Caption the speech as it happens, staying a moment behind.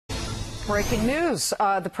Breaking news.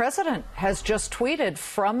 The president has just tweeted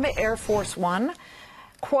from Air Force One,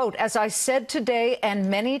 quote, "As I said today and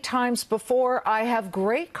many times before, I have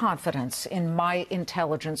great confidence in my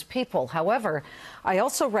intelligence people. However, I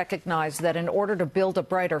also recognize that in order to build a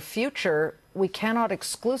brighter future, we cannot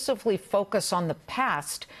exclusively focus on the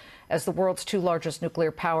past. As the world's two largest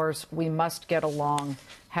nuclear powers, we must get along.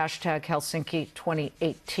 Hashtag Helsinki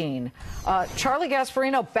 2018. Charlie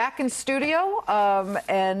Gasparino back in studio,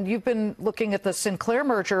 and you've been looking at the Sinclair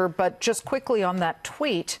merger, but just quickly on that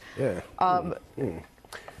tweet. Yeah.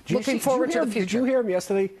 Looking forward to the future. Did you hear him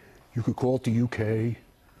yesterday? You could call it the UK.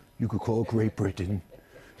 You could call it Great Britain.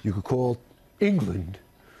 You could call it England.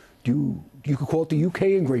 You could call it the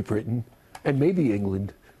UK and Great Britain, and maybe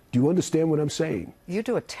England. Do you understand what I'm saying? You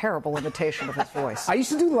do a terrible imitation of his voice. I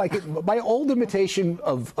used to do my old imitation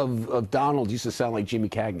of Donald used to sound like Jimmy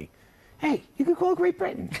Cagney. Hey, you could call it Great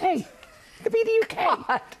Britain. Hey, it could be the UK.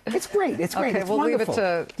 God. It's great. It's great. Okay, it's we'll wonderful. leave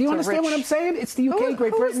it to Do you understand what I'm saying? It's the UK,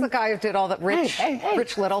 Great Who Britain. was the guy who did all that? Rich, Hey.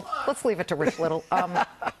 Rich Little. Let's leave it to Rich Little.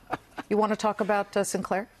 You want to talk about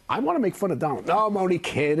Sinclair? I want to make fun of Donald. No, I'm only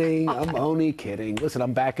kidding. Okay. I'm only kidding. Listen,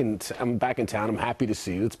 I'm back in town. I'm happy to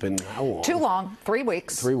see you. It's been how long? Too long. 3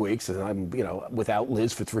 weeks. 3 weeks, and I'm without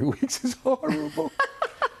Liz for 3 weeks is horrible.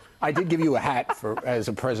 I did give you a hat as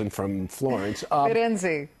a present from Florence.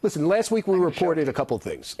 Firenze. Listen, last week we reported a couple of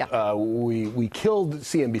things. Yeah. We killed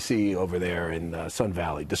CNBC over there in Sun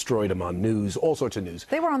Valley, destroyed them on news, all sorts of news.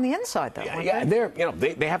 They were on the inside, though. Yeah, and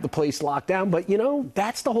they have the place locked down, but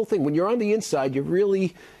that's the whole thing. When you're on the inside, you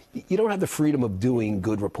don't have the freedom of doing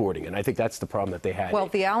good reporting, and I think that's the problem that they had. Well,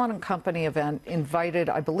 the Allen and Company event invited,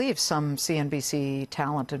 I believe, some CNBC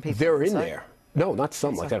talent and people. They're in there. No, not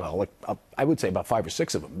some like that. I would say about 5 or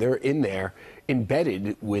 6 of them. They're in there,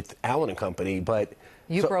 embedded with Allen and Company, but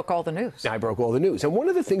you broke all the news. I broke all the news. And one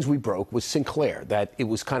of the things we broke was Sinclair, that it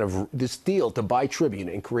was kind of this deal to buy Tribune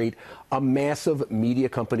and create a massive media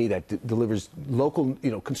company that delivers local,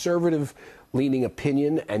 conservative-leaning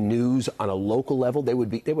opinion and news on a local level. They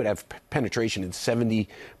would have penetration in 70%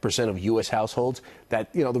 of U.S. households.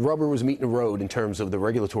 That the rubber was meeting the road in terms of the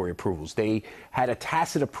regulatory approvals. They had a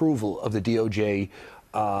tacit approval of the DOJ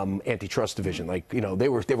antitrust division. They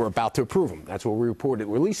were about to approve them. That's what we reported.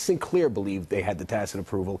 Or at least Sinclair believed they had the tacit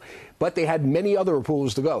approval, but they had many other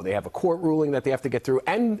approvals to go. They have a court ruling that they have to get through,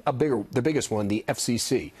 and the biggest one, the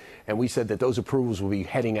FCC. And we said that those approvals will be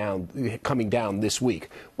coming down this week.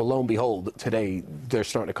 Well, lo and behold, today they're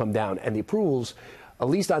starting to come down, and the approvals, at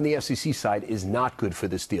least on the FCC side, is not good for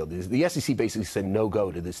this deal. The SEC basically said no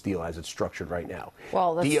go to this deal as it's structured right now.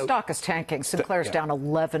 Well, the stock is tanking. Sinclair's down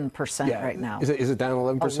 11% right now. Is it down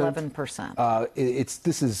 11%? 11%.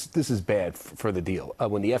 This is bad for the deal.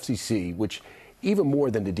 When the FCC, which even more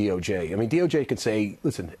than the DOJ, DOJ could say,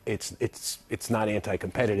 listen, it's not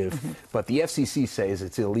anti-competitive, but the FCC says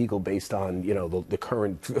it's illegal based on the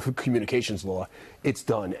current communications law. It's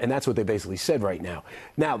done, and that's what they basically said right now.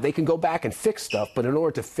 Now they can go back and fix stuff, but in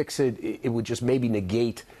order to fix it, it would just maybe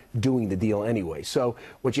negate doing the deal anyway. So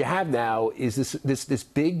what you have now is this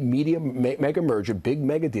big media mega merger, big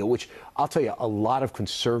mega deal, which I'll tell you, a lot of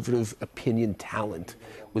conservative opinion talent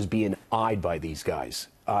was being eyed by these guys.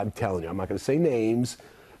 I'm telling you, I'm not going to say names.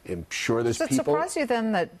 I'm sure there's people. Does it surprise you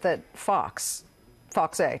then that Fox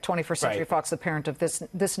A, 21st Century Fox, the parent of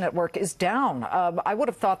this network, is down? I would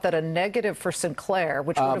have thought that a negative for Sinclair,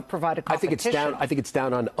 which would have provided competition. I think it's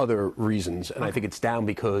down on other reasons, and I think it's down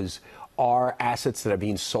because our assets that are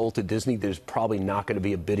being sold to Disney, there's probably not going to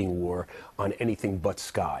be a bidding war on anything but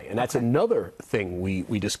Sky. And that's another thing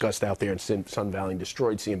we discussed out there in Sun Valley and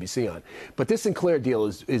destroyed CNBC on. But this Sinclair deal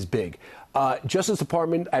is big. Justice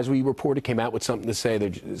Department, as we reported, came out with something to say.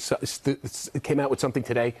 It came out with something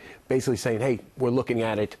today basically saying, hey, we're looking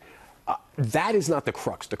at it. That is not the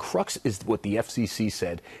crux. The crux is what the FCC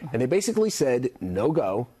said. And they basically said, no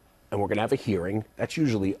go, and we're going to have a hearing. That's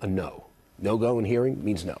usually a no. No go in hearing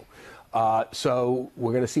means no. So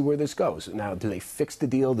we're going to see where this goes. Now, do they fix the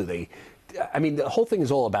deal? Do they? The whole thing is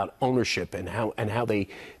all about ownership and how they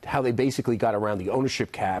basically got around the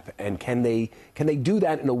ownership cap, and can they do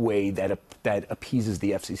that in a way that appeases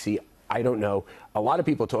the FCC? I don't know. A lot of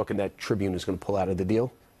people are talking that Tribune is going to pull out of the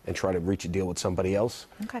deal and try to reach a deal with somebody else.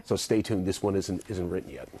 Okay. So stay tuned. This one isn't written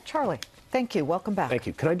yet. Charlie, thank you. Welcome back. Thank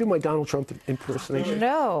you. Can I do my Donald Trump impersonation?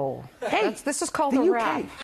 No. Hey, this is called a wrap.